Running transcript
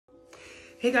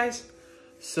Hey guys,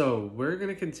 so we're going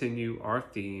to continue our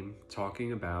theme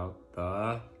talking about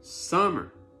the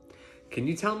summer. Can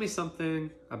you tell me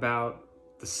something about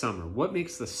the summer? What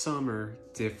makes the summer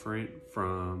different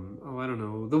from, I don't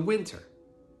know, the winter?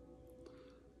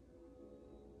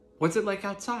 What's it like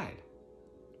outside?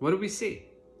 What do we see?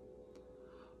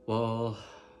 Well,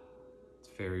 it's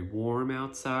very warm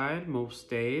outside most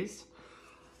days.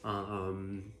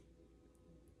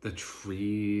 The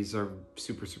trees are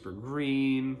super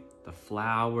green. The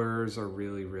flowers are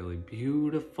really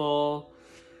beautiful.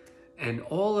 And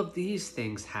all of these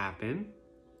things happen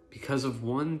because of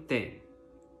one thing.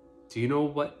 Do you know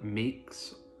what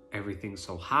makes everything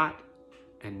so hot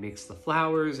and makes the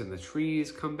flowers and the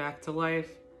trees come back to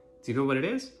life? Do you know what it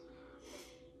is?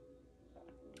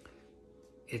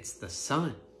 It's the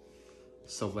sun.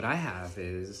 So what I have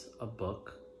is a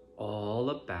book all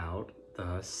about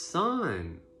the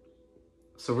sun.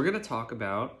 So we're going to talk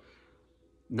about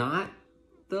not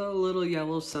the little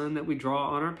yellow sun that we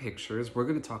draw on our pictures. We're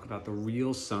going to talk about the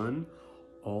real sun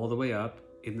all the way up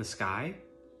in the sky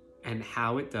and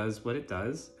how it does what it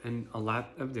does and a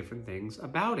lot of different things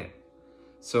about it.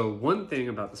 So one thing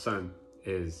about the sun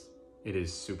is it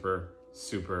is super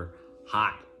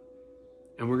hot.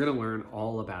 And we're going to learn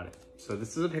all about it. So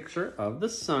this is a picture of the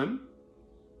sun.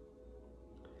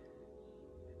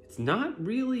 It's not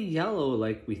really yellow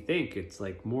like we think. It's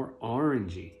like more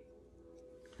orangey.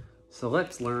 So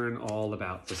let's learn all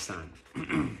about the sun.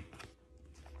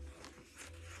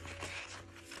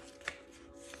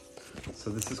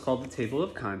 So this is called the table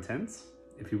of contents.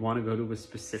 If you want to go to a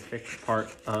specific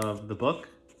part of the book,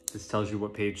 this tells you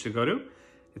what page to go to.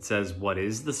 It says, what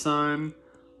is the sun?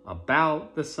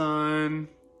 About the sun,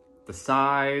 the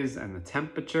size and the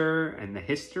temperature and the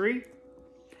history,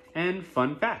 and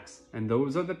fun facts. And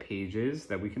those are the pages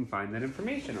that we can find that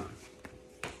information on.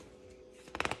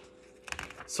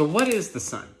 So what is the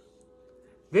sun?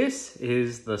 This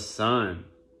is the sun.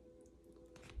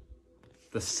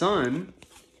 The sun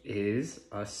is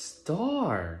a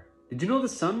star. Did you know the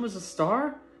sun was a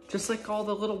star? Just like all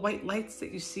the little white lights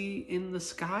that you see in the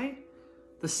sky,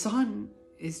 the sun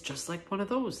is just like one of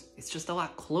those. It's just a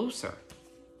lot closer.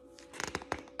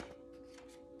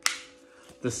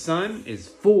 The sun is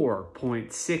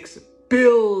 4.6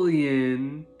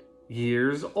 billion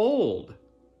years old.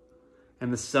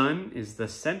 And the sun is the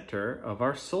center of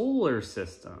our solar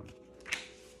system.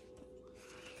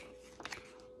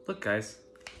 Look, guys,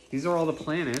 these are all the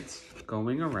planets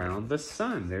going around the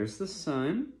sun. There's the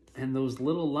sun, and those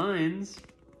little lines,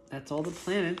 that's all the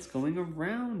planets going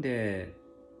around it.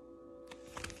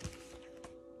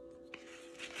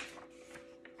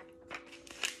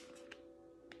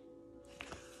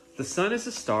 The sun is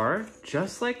a star,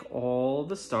 just like all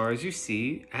the stars you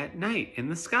see at night in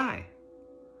the sky.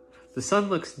 The sun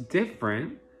looks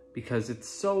different because it's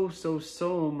so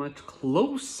much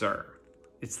closer.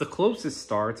 It's the closest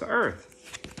star to Earth.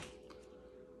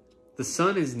 The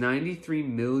sun is 93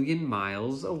 million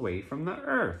miles away from the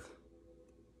Earth.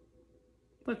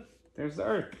 Look, there's the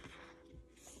Earth.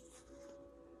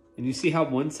 And you see how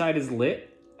one side is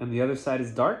lit and the other side is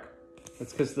dark?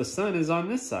 That's because the sun is on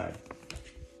this side.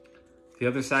 The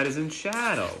other side is in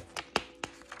shadow.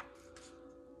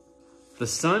 The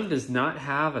sun does not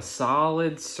have a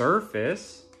solid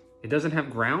surface. It doesn't have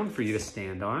ground for you to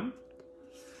stand on.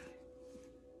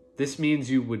 This means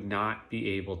you would not be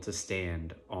able to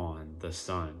stand on the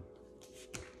sun.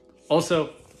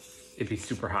 Also, it'd be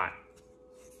super hot.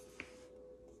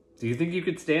 Do you think you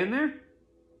could stand there?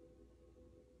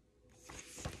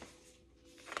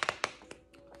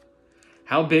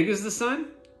 How big is the sun?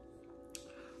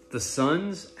 The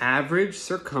sun's average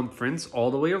circumference all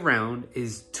the way around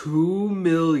is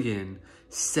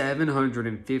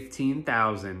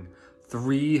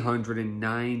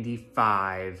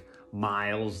 2,715,395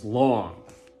 miles long.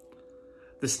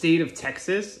 The state of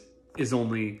Texas is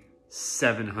only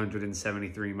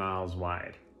 773 miles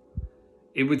wide.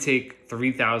 It would take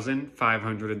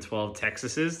 3,512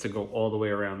 Texases to go all the way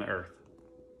around the Earth.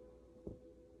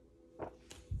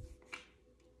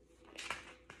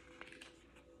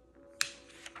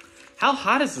 How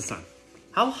hot is the sun?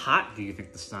 How hot do you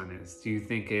think the sun is? Do you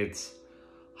think it's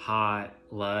hot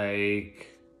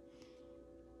like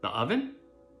the oven?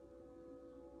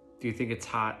 Do you think it's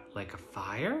hot like a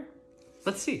fire?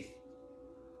 Let's see.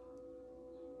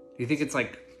 Do you think it's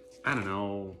like, I don't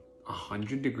know,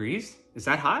 100 degrees? Is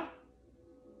that hot?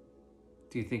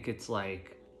 Do you think it's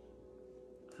like,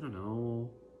 I don't know,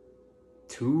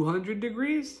 200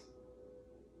 degrees?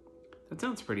 That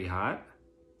sounds pretty hot.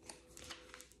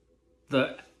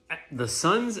 The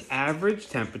sun's average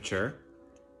temperature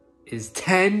is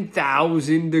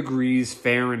 10,000 degrees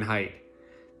Fahrenheit.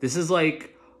 This is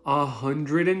like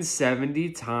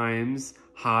 170 times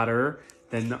hotter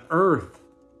than the Earth.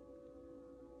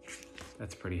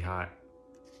 That's pretty hot.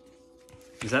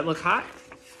 Does that look hot?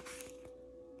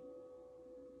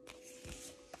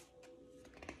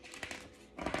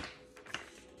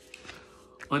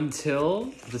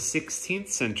 Until the 16th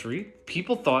century,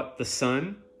 people thought the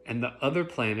sun and the other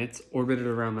planets orbited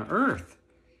around the Earth.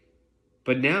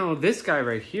 But now this guy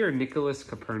right here, Nicholas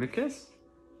Copernicus,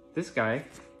 this guy,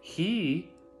 he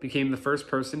became the first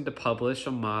person to publish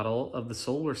a model of the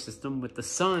solar system with the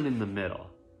sun in the middle.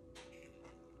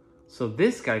 So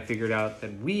this guy figured out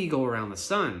that we go around the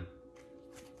sun.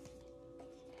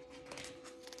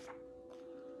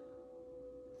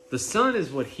 The sun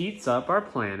is what heats up our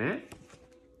planet.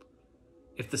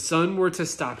 If the sun were to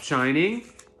stop shining,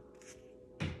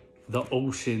 the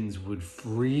oceans would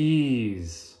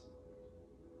freeze.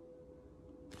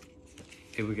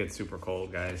 It would get super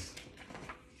cold, guys.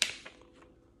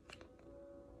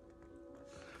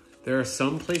 There are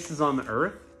some places on the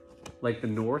Earth, like the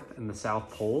North and the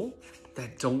South Pole,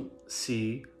 that don't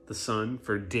see the sun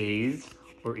for days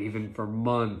or even for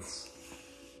months.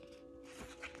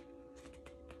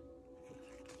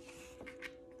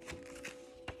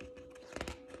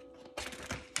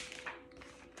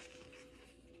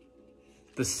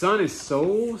 The sun is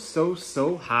so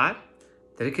hot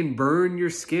that it can burn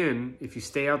your skin if you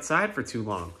stay outside for too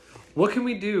long. What can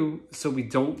we do so we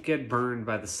don't get burned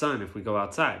by the sun if we go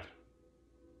outside?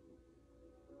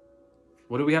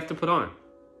 What do we have to put on?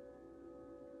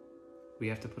 We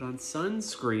have to put on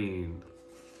sunscreen.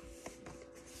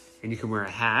 And you can wear a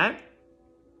hat,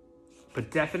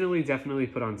 but definitely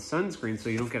put on sunscreen so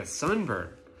you don't get a sunburn.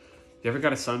 You ever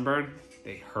got a sunburn?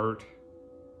 They hurt.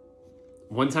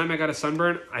 One time I got a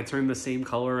sunburn, I turned the same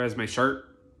color as my shirt.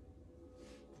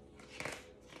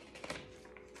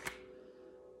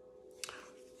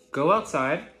 Go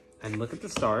outside and look at the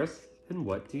stars, and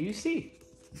what do you see?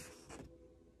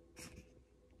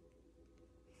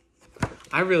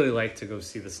 I really like to go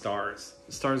see the stars.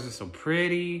 The stars are so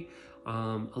pretty.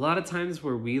 A lot of times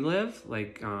where we live,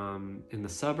 like in the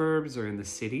suburbs or in the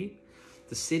city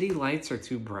lights are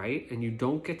too bright and you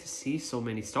don't get to see so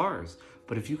many stars.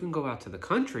 But if you can go out to the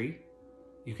country,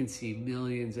 you can see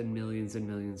millions and millions and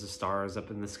millions of stars up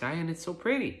in the sky, and it's so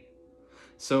pretty.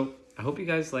 So I hope you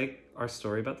guys like our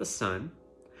story about the sun.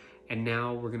 And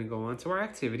now we're going to go on to our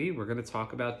activity. We're going to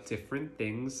talk about different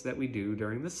things that we do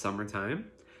during the summertime.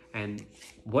 And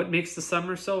what makes the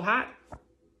summer so hot?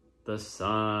 The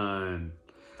sun.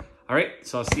 All right,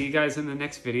 so I'll see you guys in the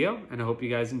next video, and I hope you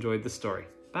guys enjoyed the story.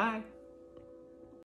 Bye.